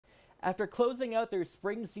After closing out their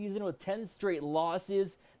spring season with 10 straight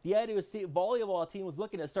losses, the Idaho State volleyball team was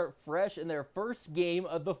looking to start fresh in their first game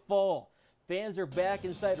of the fall. Fans are back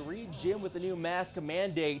inside Reed Gym with the new mask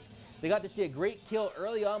mandate. They got to see a great kill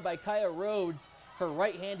early on by Kaya Rhodes. Her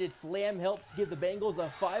right-handed slam helps give the Bengals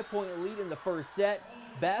a 5-point lead in the first set.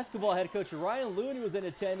 Basketball head coach Ryan Looney was in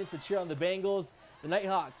attendance to cheer on the Bengals. The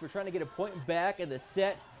Nighthawks were trying to get a point back in the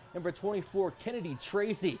set. Number 24, Kennedy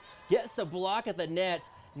Tracy, gets the block at the net.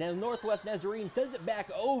 Now Northwest Nazarene sends it back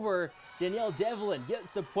over. Danielle Devlin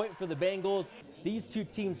gets the point for the Bengals. These two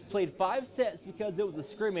teams played 5 sets because it was a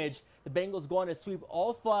scrimmage. The Bengals go on to sweep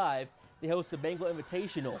all 5. They host the Bengal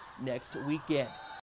Invitational next weekend.